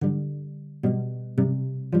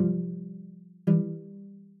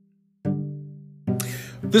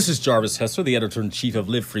This is Jarvis Hester, the editor-in-chief of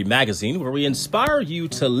Live Free magazine, where we inspire you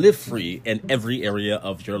to live free in every area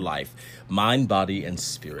of your life, mind, body, and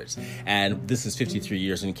spirit. And this is 53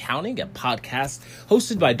 Years and Counting, a podcast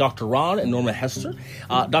hosted by Dr. Ron and Norma Hester.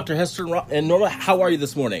 Dr. Hester and Norma, how are you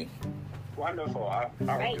this morning? Wonderful. How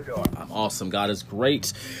are you doing? I'm awesome. God is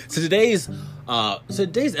great. So today's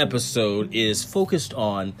episode is focused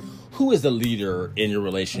on who is the leader in your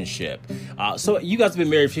relationship. So you guys have been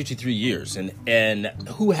married 53 years, and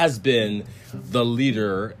who has been the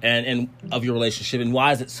leader and of your relationship, and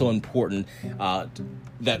why is it so important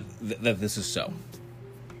that this is so?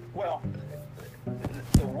 Well,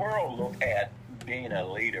 the world look at being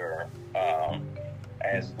a leader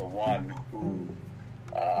as the one who,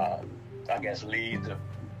 I guess, leads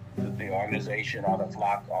the organization or the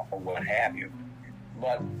flock or what have you.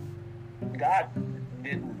 But God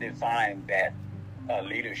didn't define that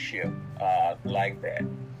leadership like that.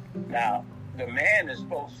 Now, the man is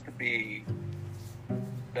supposed to be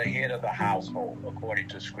the head of the household, according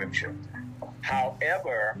to Scripture.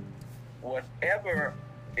 However, whatever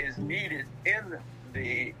is needed in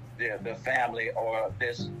the family or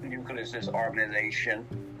this nucleus, this organization,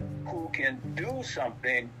 who can do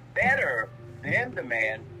something better than the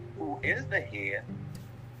man who is the head,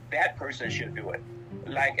 that person should do it.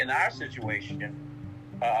 Like in our situation,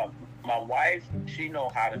 my wife, she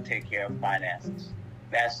knows how to take care of finances.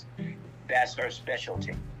 That's her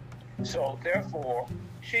specialty. So therefore,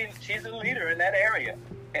 she's a leader in that area.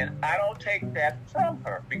 And I don't take that from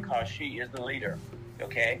her because she is the leader,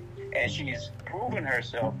 okay? And she's proven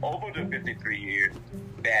herself over the 53 years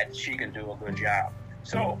that she can do a good job.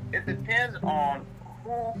 So it depends on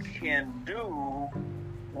who can do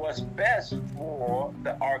what's best for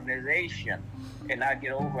the organization, and not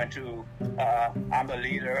get over into I'm the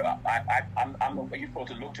leader. You're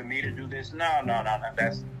supposed to look to me to do this. No.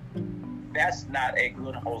 That's not a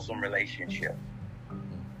good, wholesome relationship.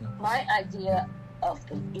 My idea of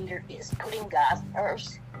the leader is putting God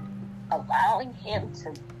first, allowing Him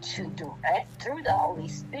to direct through the Holy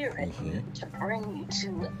Spirit to bring you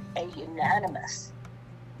to a unanimous,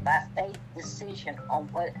 by faith decision on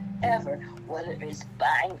whatever, whether it's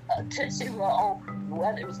buying a Tootsie Roll,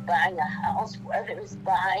 whether it's buying a house, whether it's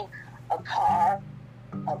buying a car.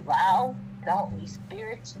 Allow the Holy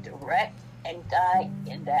Spirit to direct and guide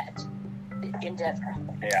in that endeavor.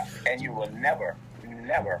 Yeah, and you will never,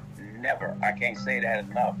 I can't say that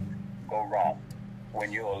enough, go wrong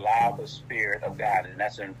when you allow the Spirit of God, and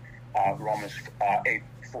that's in Romans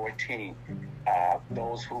 8:14.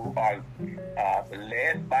 Those who are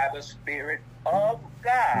led by the Spirit of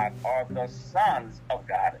God are the sons of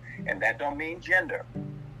God. And that don't mean gender.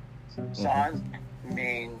 Sons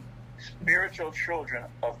mean spiritual children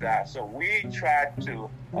of God. So we try to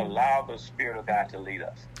allow the Spirit of God to lead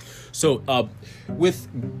us. So with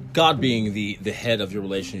God being the head of your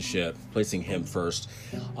relationship, placing Him first,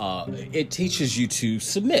 it teaches you to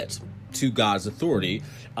submit to God's authority,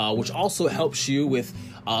 which also helps you with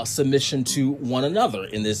submission to one another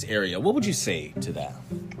in this area. What would you say to that?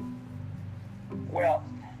 Well,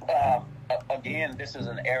 again, this is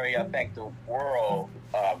an area I think the world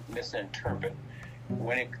misinterprets.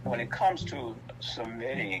 When it comes to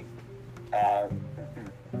submitting,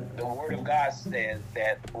 the Word of God says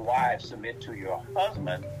that wives submit to your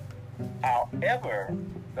husband. However,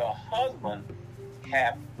 the husband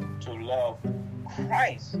have to love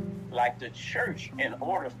Christ like the church in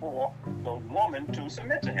order for the woman to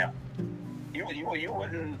submit to him. You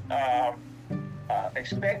wouldn't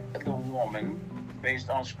expect the woman, based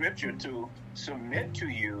on Scripture, to submit to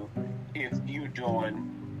you if you're doing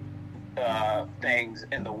things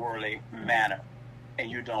in the worldly manner and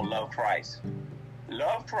you don't love Christ.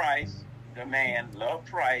 Love Christ, the man, love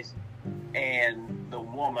Christ, and the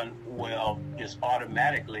woman will just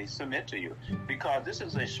automatically submit to you, because this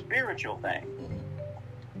is a spiritual thing.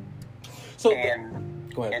 So,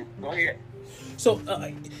 go ahead. So,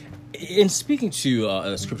 in speaking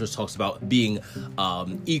to Scripture talks about being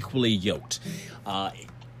equally yoked.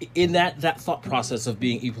 In that thought process of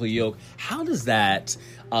being equally yoked, how does that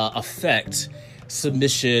affect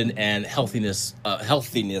submission and healthiness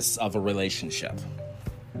of a relationship?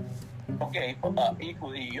 Okay,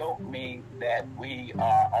 equally yoked means that we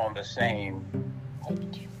are on the same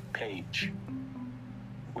page.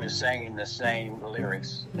 We're singing the same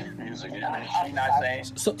lyrics. Music. She's not saying.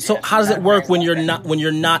 So how does it work when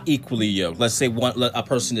you're not equally yoked? Let's say a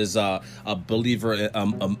person is a believer,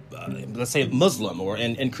 let's say Muslim or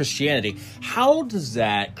in Christianity. How does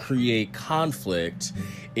that create conflict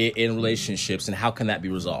in relationships, and how can that be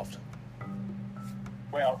resolved?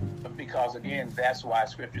 Well, because again, that's why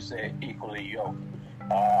Scripture said equally yoked.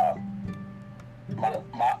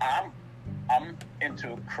 I'm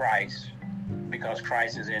into Christ because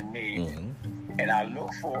Christ is in me, and I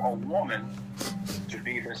look for a woman to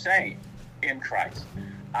be the same in Christ.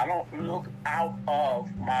 I don't look out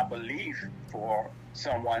of my belief for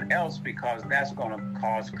someone else because that's going to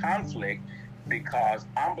cause conflict, because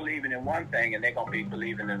I'm believing in one thing and they're going to be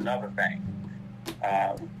believing in another thing.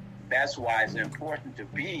 That's why it's important to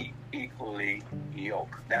be equally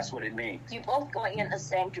yoked. That's what it means. You're both going in the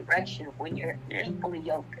same direction when you're equally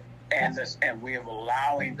yoked. And we're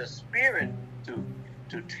allowing the Spirit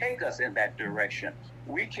to take us in that direction.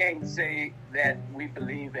 We can't say that we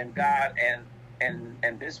believe in God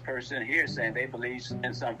and this person here saying they believe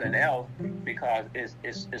in something else, because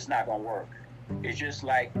it's not going to work. It's just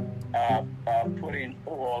like putting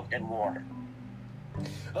oil in water.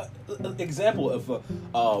 Example of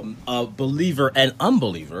a believer and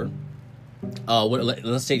unbeliever.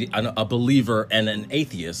 Let's say a believer and an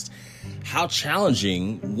atheist. How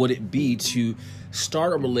challenging would it be to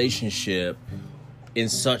start a relationship in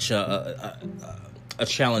such a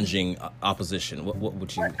challenging opposition? What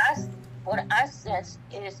would you? What I sense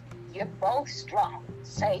is you're both strong.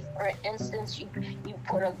 Say, for instance, you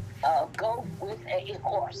put a goat with a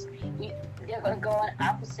horse. They're going to go in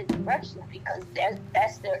opposite directions because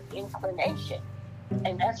that's their inclination.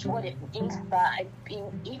 And that's what it means by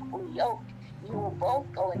being equally yoked. You will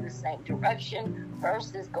both go in the same direction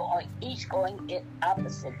versus each going in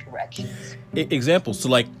opposite directions. Example, so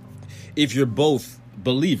like if you're both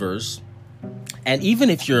believers, and even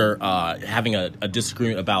if you're having a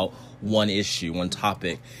disagreement about one issue, one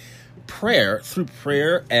topic, through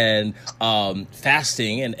prayer and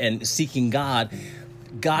fasting and seeking God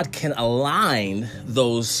can align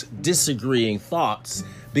those disagreeing thoughts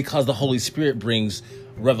because the Holy Spirit brings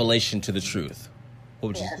revelation to the truth. What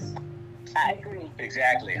would you say? I agree.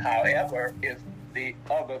 Exactly. However, if the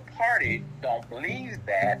other party don't believe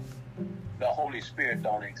that, the Holy Spirit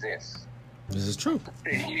don't exist. This is true.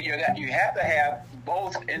 You have to have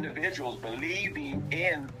both individuals believing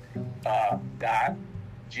in God,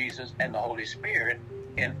 Jesus, and the Holy Spirit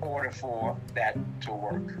in order for that to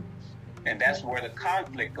work. And that's where the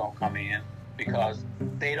conflict gonna come in, because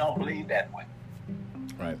they don't believe that way.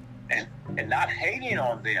 Right. And not hating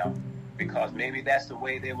on them, because maybe that's the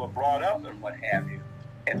way they were brought up and what have you.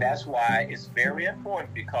 And that's why it's very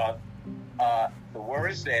important, because the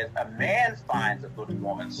word says a man finds a good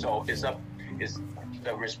woman. So it's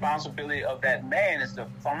the responsibility of that man is to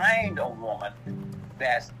find a woman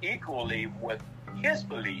that's equally with his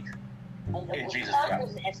belief in Jesus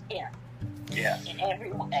Christ. Yeah. In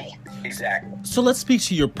every way. Exactly. So let's speak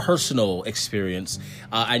to your personal experience.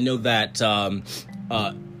 I know that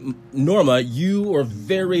Norma, you were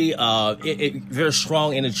very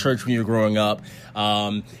strong in the church when you were growing up,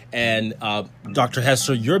 and Dr.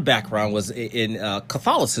 Hester, your background was in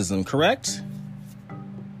Catholicism, correct?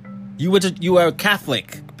 You were a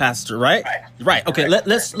Catholic pastor, right? Right. Okay.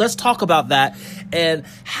 Let's talk about that and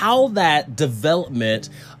how that development,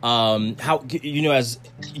 how as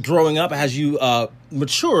growing up, as you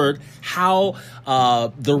matured, how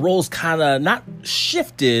the roles kind of not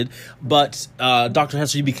shifted, but Dr.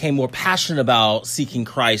 Hester, you became more passionate about seeking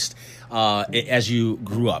Christ as you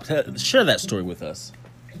grew up. Share that story with us.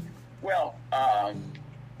 Well,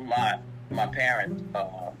 my parents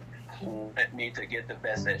wanted me to get the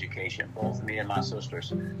best education, both me and my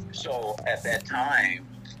sisters. So at that time,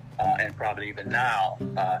 and probably even now,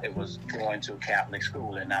 it was going to Catholic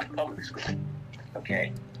school and not public school.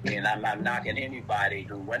 Okay, and I'm not knocking anybody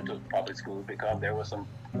who went to public school, because there was some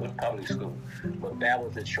good public school, but that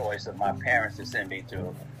was the choice of my parents to send me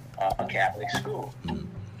to a Catholic school.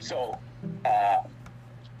 So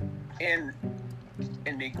in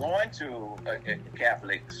me going to a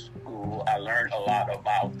Catholic school, I learned a lot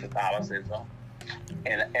about Catholicism,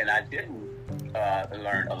 and I didn't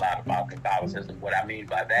learn a lot about Catholicism. What I mean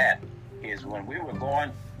by that is, when we were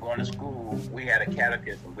going to school, we had a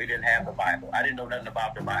catechism. We didn't have the Bible. I didn't know nothing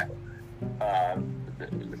about the Bible.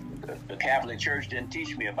 The Catholic Church didn't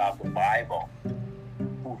teach me about the Bible.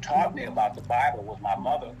 Who taught me about the Bible was my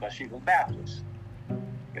mother, because she was Baptist.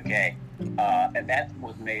 Okay, and that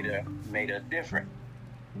was made her different.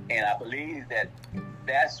 And I believe that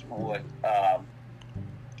that's what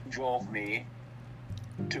drove me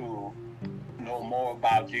to know more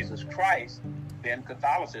about Jesus Christ than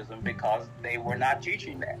Catholicism, because they were not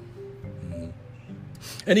teaching that.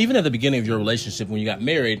 And even at the beginning of your relationship, when you got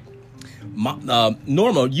married,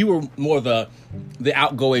 Norma, you were more the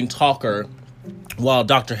outgoing talker, while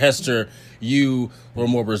Dr. Hester, you were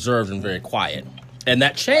more reserved and very quiet. And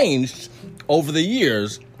that changed over the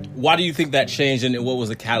years. Why do you think that changed, and what was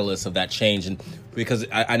the catalyst of that change? And because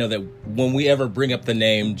I know that when we ever bring up the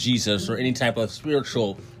name Jesus or any type of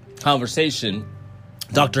spiritual conversation,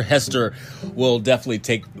 Dr. Hester will definitely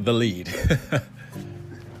take the lead.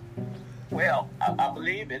 Well, I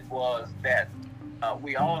believe it was that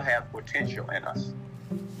we all have potential in us.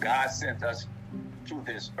 God sent us to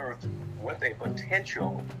this earth with a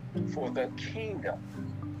potential for the kingdom.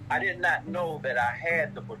 I did not know that I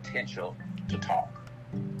had the potential to talk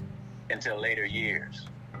until later years.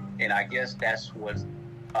 And I guess that's what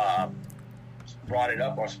brought it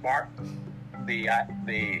up or sparked the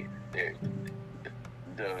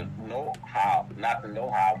know-how, not the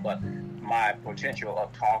know-how, but my potential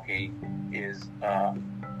of talking is,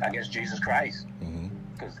 I guess, Jesus Christ.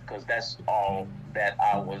 Because that's all that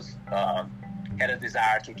I was had a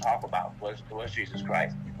desire to talk about was Jesus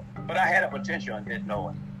Christ. But I had a potential and didn't know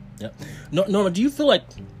it. Yeah. Norma, do you feel like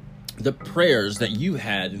the prayers that you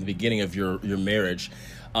had in the beginning of your marriage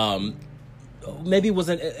maybe was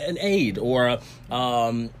an aid, or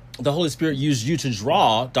the Holy Spirit used you to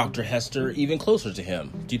draw Dr. Hester even closer to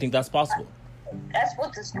him? Do you think that's possible? That's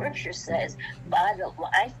what the scripture says. By the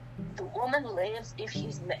life the woman lives, if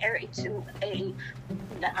she's married to a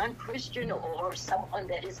non-Christian or someone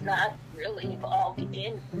that is not really involved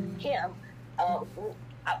in him,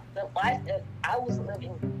 the life that I was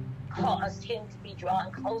living caused him to be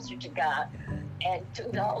drawn closer to God. And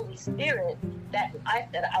through the Holy Spirit, that life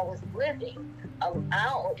that I was living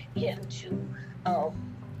allowed him to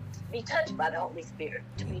be touched by the Holy Spirit,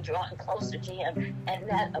 to be drawn closer to him. And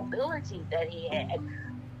that ability that he had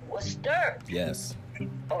was stirred. Yes.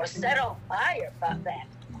 Or set on fire by that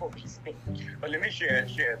Holy Spirit. But let me share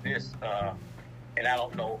this, and I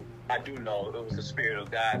don't know, I do know it was the Spirit of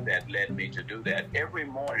God that led me to do that. Every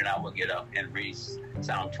morning I would get up and read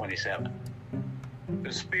Psalm 27.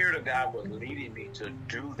 The Spirit of God was leading me to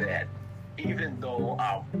do that, even though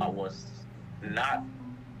I was not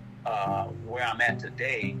where I'm at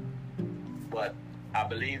today, but I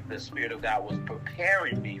believe the Spirit of God was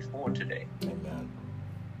preparing me for today. Amen.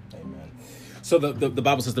 Amen. So the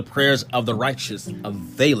Bible says the prayers of the righteous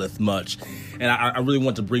availeth much. And I really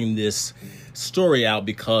want to bring this story out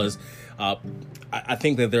because I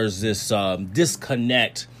think that there's this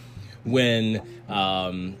disconnect when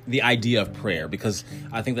the idea of prayer, because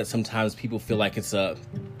I think that sometimes people feel like it's a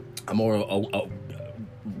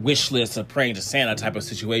wish list of praying to Santa type of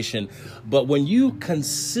situation. But when you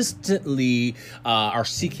consistently are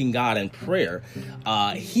seeking God in prayer,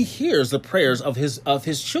 he hears the prayers of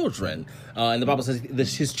his children. And the Bible says that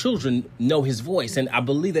his children know his voice. And I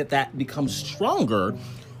believe that becomes stronger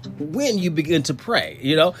when you begin to pray.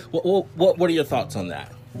 You know, what are your thoughts on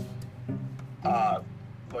that?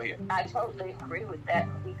 Go ahead. I totally agree with that,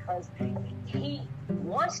 because he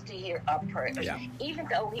wants to hear our prayers. Yeah. Even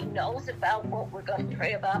though he knows about what we're going to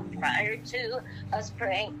pray about prior to us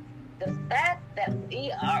praying, the fact that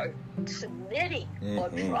we are submitting or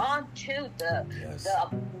drawn to the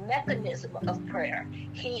mechanism of prayer,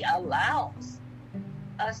 he allows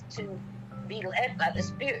us to be led by the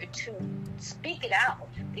Spirit to speak it out,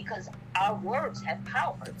 because our words have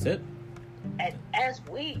power. That's it. And as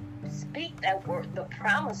we speak that word, the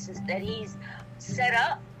promises that he's set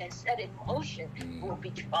up and set in motion will be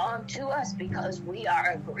drawn to us because we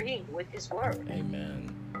are agreeing with his word.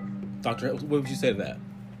 Amen. Doctor, what would you say to that?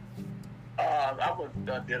 I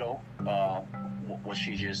would ditto what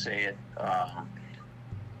she just said.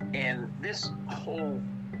 And this whole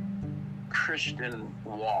Christian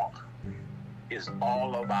walk is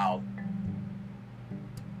all about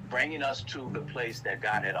bringing us to the place that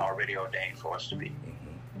God had already ordained for us to be.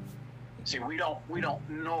 See, we don't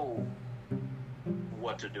know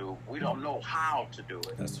what to do. We don't know how to do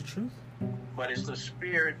it. That's the truth. But it's the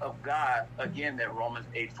Spirit of God, again, that Romans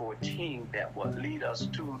 8:14, that will lead us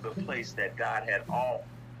to the place that God had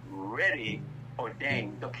already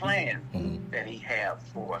ordained, the plan that he had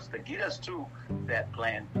for us. To get us to that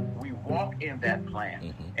plan, we walk in that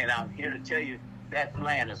plan. And I'm here to tell you, that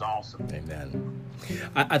plan is awesome. Amen.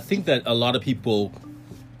 I think that a lot of people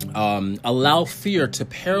allow fear to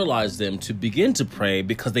paralyze them to begin to pray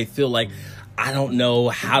because they feel like, I don't know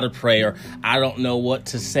how to pray, or I don't know what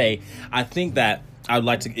to say. I think that I'd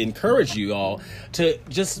like to encourage you all to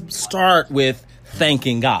just start with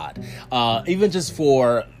thanking God, even just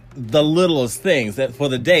for the littlest things, that for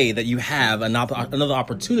the day that you have another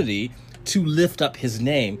opportunity to lift up his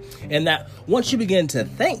name. And that once you begin to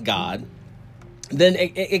thank God, then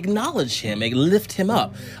acknowledge him and lift him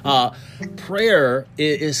up. Prayer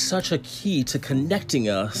is such a key to connecting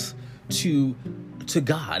us to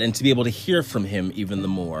God and to be able to hear from him even the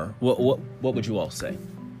more. What would you all say?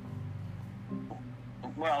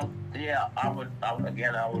 Well, yeah, I would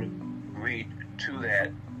agree to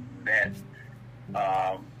that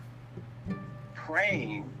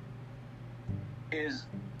praying is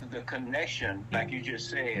the connection, like you just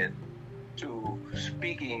said, to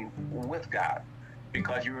speaking with God.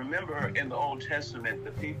 Because you remember in the Old Testament,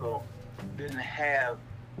 the people didn't have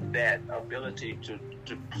that ability to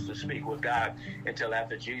speak with God until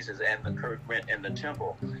after Jesus and the curtain rent in the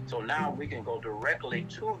temple. So now we can go directly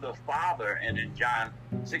to the Father, and in John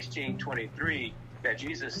 16:23, that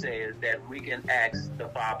Jesus says that we can ask the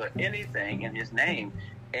Father anything in his name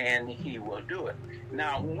and he will do it.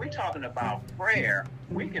 Now, when we're talking about prayer,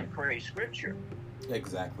 we can pray scripture.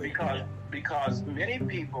 Exactly. Because many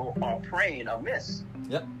people are praying amiss.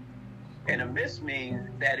 Yep. And amiss means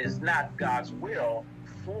that is not God's will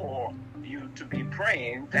for you to be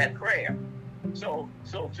praying that prayer. So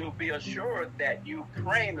to be assured that you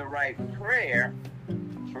praying the right prayer,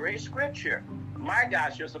 pray scripture. My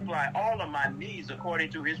God shall supply all of my needs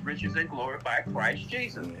according to his riches and glory by Christ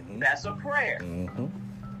Jesus. Mm-hmm. That's a prayer. Mm-hmm.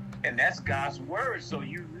 And that's God's word. So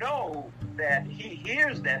you know that he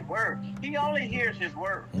hears that word. He only hears his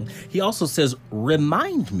word. He also says,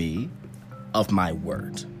 remind me of my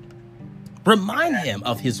word. Remind him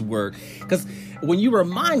of his word. Because when you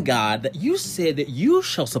remind God that you said that you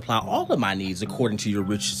shall supply all of my needs according to your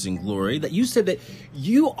riches and glory, that you said that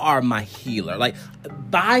you are my healer. Like,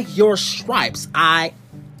 by your stripes, I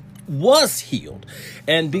was healed.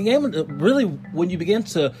 And being able to really, when you begin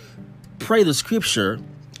to pray the scripture,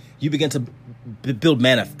 you begin to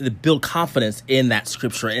build confidence in that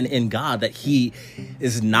scripture and in God, that he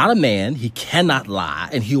is not a man, he cannot lie,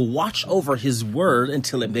 and he'll watch over his word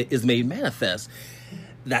until it is made manifest.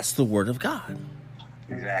 That's the word of God.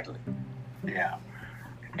 Exactly. Yeah.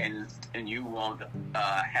 And you won't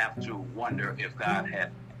have to wonder if God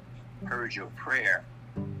had heard your prayer.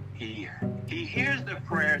 He hears the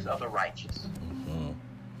prayers of the righteous. Mm-hmm.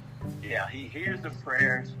 Yeah, he hears the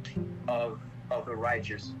prayers of the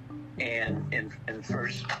righteous. And in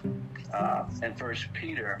First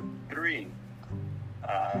Peter 3,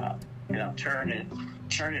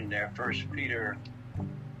 turning there, First Peter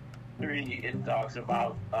 3, it talks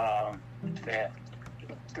about that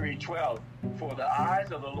 3:12. For the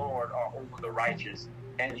eyes of the Lord are over the righteous,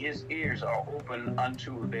 and his ears are open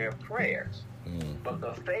unto their prayers. But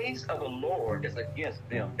the face of the Lord is against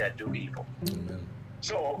them that do evil. Amen.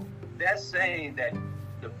 So that's saying that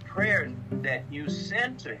the prayer that you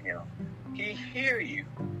send to him, he hear you.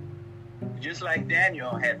 Just like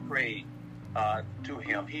Daniel had prayed to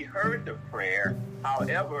him. He heard the prayer.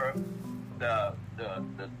 However, the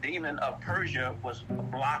demon of Persia was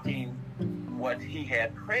blocking what he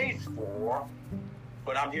had prayed for.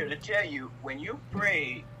 But I'm here to tell you, when you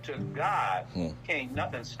pray to God, can't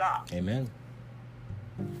nothing stop. Amen.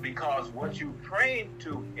 Because what you prayed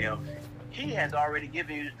to him, he has already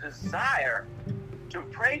given you the desire to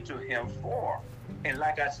pray to him for. And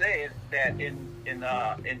like I said, that in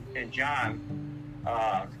John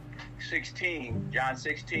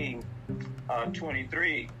 16,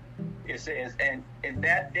 23, it says, and in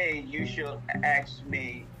that day you shall ask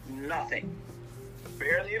me nothing.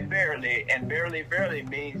 Verily, verily, and verily, verily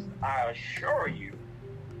means I assure you,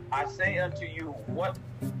 I say unto you,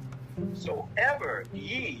 whatsoever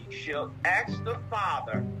ye shall ask the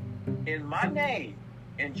Father in my name,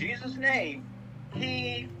 in Jesus' name,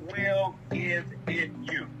 he will give it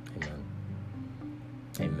you. Amen.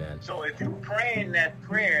 Amen. So if you're praying that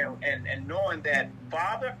prayer and knowing that,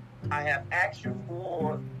 Father, I have asked you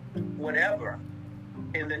for whatever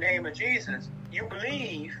in the name of Jesus, you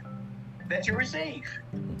believe that you receive.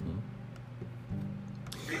 Mm-hmm.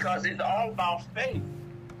 Because it's all about faith.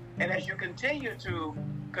 And as you continue to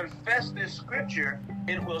confess this scripture,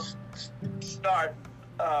 it will start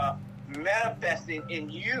manifesting in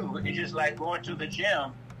you. It's just like going to the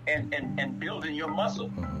gym and building your muscle.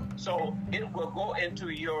 Mm-hmm. So it will go into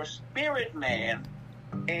your spirit man,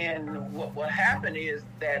 and what will happen is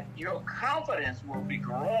that your confidence will be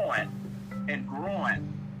growing and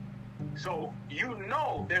growing. So you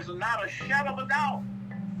know there's not a shadow of a doubt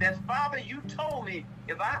that, Father, you told me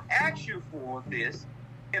if I ask you for this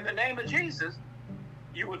in the name of Jesus,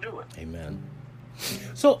 you will do it. Amen.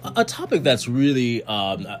 So a topic that's really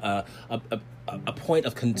a point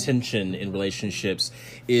of contention in relationships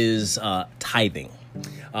is tithing.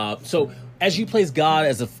 So as you place God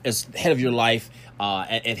as head of your life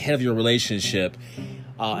and head of your relationship,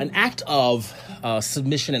 an act of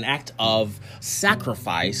submission, an act of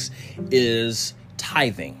sacrifice is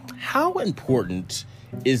tithing. How important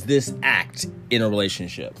is this act in a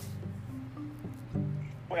relationship?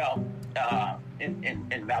 Well,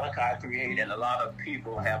 in Malachi 3:8, and a lot of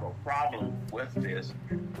people have a problem with this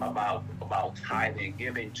about tithing,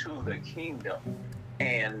 giving to the kingdom.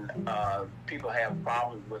 And people have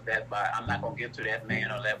problems with that. But I'm not going to give to that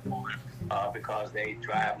man or that woman because they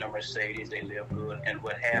drive no Mercedes, they live good, and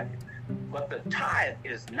what have you. But the tithe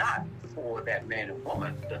is not for that man and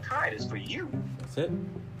woman. The tithe is for you. That's it.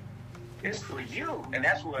 It's for you. And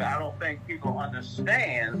that's what I don't think people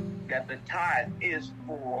understand, that the tithe is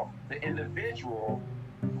for the individual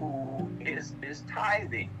who is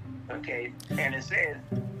tithing. Okay? And it says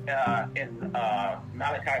in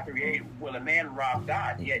Malachi 3:8, will a man rob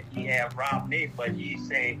God? Yet ye have robbed me, but ye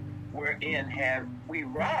say, wherein have we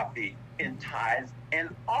robbed thee? In tithes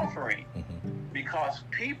and offering. Because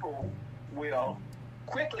people will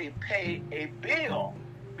quickly pay a bill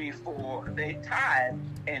before they tithe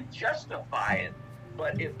and justify it.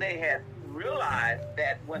 But if they had realized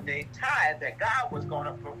that when they tithe, that God was going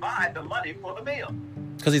to provide the money for the bill.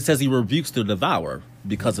 Because he says he rebukes the devourer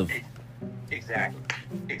because of... Exactly.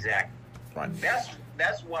 Right.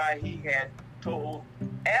 That's why he had told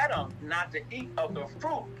Adam not to eat of the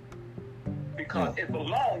fruit, because it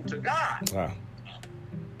belonged to God. Wow.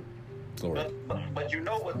 But you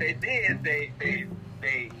know what they did?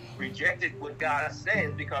 They rejected what God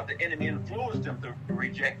says because the enemy influenced them to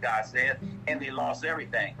reject God says, and they lost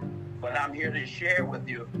everything. But I'm here to share with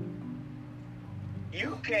you,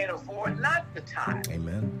 you can't afford not to tithe.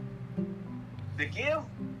 Amen. To give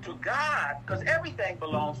to God, because everything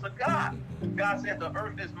belongs to God. God said the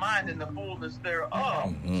earth is mine and the fullness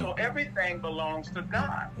thereof. So everything belongs to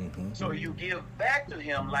God. So you give back to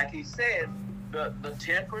him, like he said, the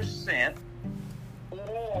 10%,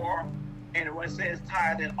 or, and when it says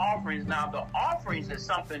tithe and offerings, now the offerings is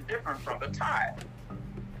something different from the tithe.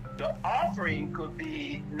 The offering could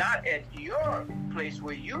be not at your place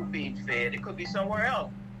where you're being fed, it could be somewhere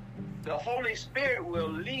else. The Holy Spirit will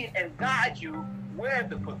lead and guide you where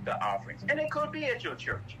to put the offerings. And it could be at your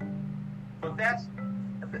church. But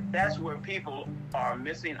that's where people are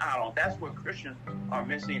missing out on. That's where Christians are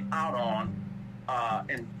missing out on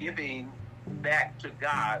in giving back to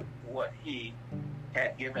God what he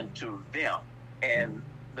had given to them. And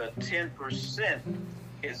the 10%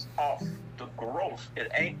 is off the gross.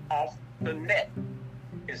 It ain't off the net.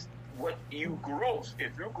 It's what you gross.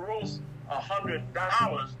 If you gross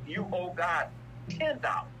 $100, you owe God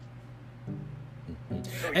 $10.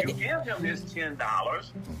 So you give him this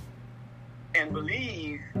 $10 and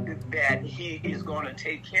believe that he is going to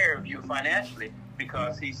take care of you financially,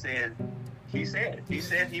 because he said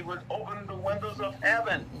he would open the windows of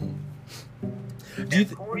heaven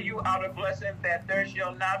and pour you out a blessing that there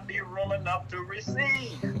shall not be room enough to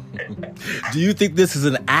receive. Do you think this is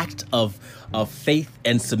an act of faith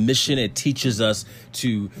and submission? It teaches us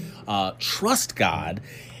to trust God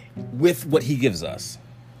with what he gives us.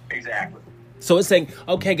 Exactly. So it's saying,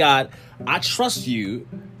 okay, God, I trust you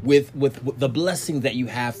with the blessing that you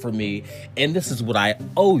have for me, and this is what I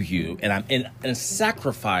owe you, and I'm in a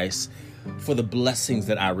sacrifice for the blessings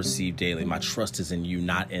that I receive daily. My trust is in you,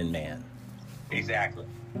 not in man. Exactly.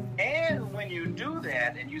 And when you do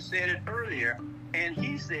that, and you said it earlier, and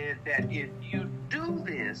he said that if you do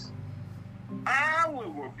this, I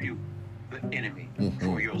will rebuke the enemy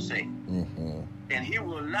for your sake. And he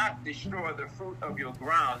will not destroy the fruit of your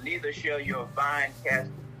ground, neither shall your vine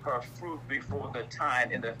cast her fruit before the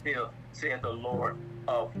time in the field, said the Lord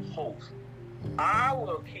of hosts. I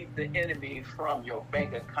will keep the enemy from your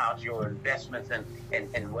bank accounts, your investments,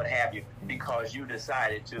 and what have you, because you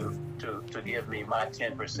decided to give me my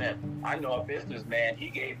 10%. I know a businessman, he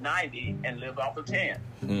gave 90 and lived off of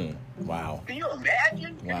 10. Wow. Can you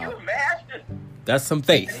imagine? Can you imagine? That's some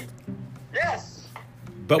faith. Yes.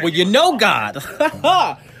 But when you know God,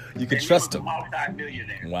 you can trust him.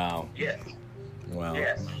 Multi-millionaire. Wow. Yes. Wow.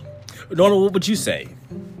 Yes. Norma, what would you say?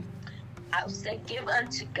 I would say give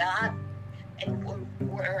unto God, and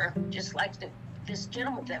we're just like this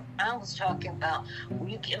gentleman that I was talking about. When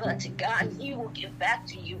you give unto God, he will give back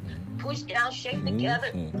to you, pushed down, shaken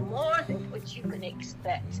together, more than what you can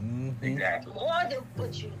expect. Exactly. More than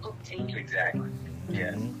what you look to you. Exactly.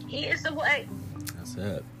 Yes. He is the way. That's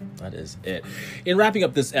it. That is it. In wrapping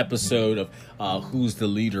up this episode of Who's the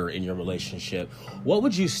Leader in Your Relationship, what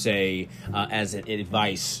would you say as an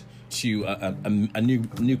advice to a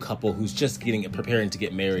new couple who's just preparing to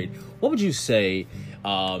get married? What would you say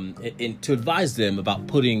to advise them about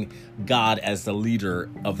putting God as the leader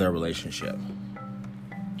of their relationship?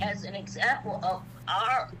 As an example of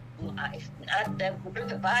our life, not that we're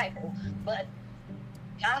the Bible, but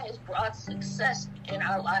God has brought success in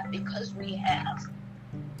our life because we have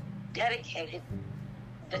dedicated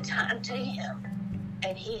the time to him,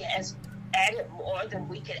 and he has added more than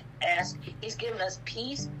we could ask. He's given us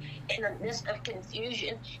peace in the midst of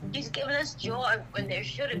confusion. He's given us joy when there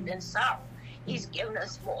should have been sorrow. He's given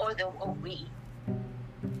us more than what we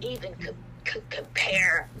even could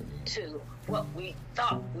compare to what we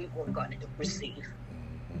thought we were going to receive.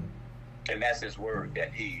 And that's his word,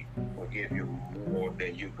 that he will give you more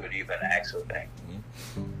than you could even ask or think.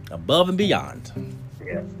 Above and beyond.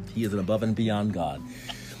 Yes. He is an above and beyond God.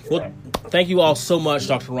 Well, thank you all so much,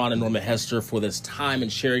 Dr. Ron and Norma Hester, for this time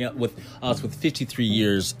and sharing it with us with 53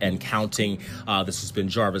 years and counting. This has been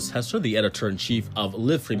Jarvis Hester, the editor-in-chief of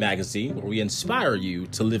Live Free Magazine, where we inspire you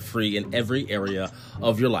to live free in every area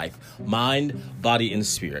of your life, mind, body, and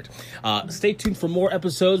spirit. Stay tuned for more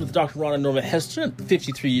episodes with Dr. Ron and Norma Hester,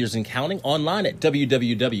 53 years and counting, online at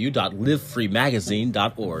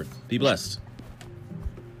www.livefreemagazine.org. Be blessed.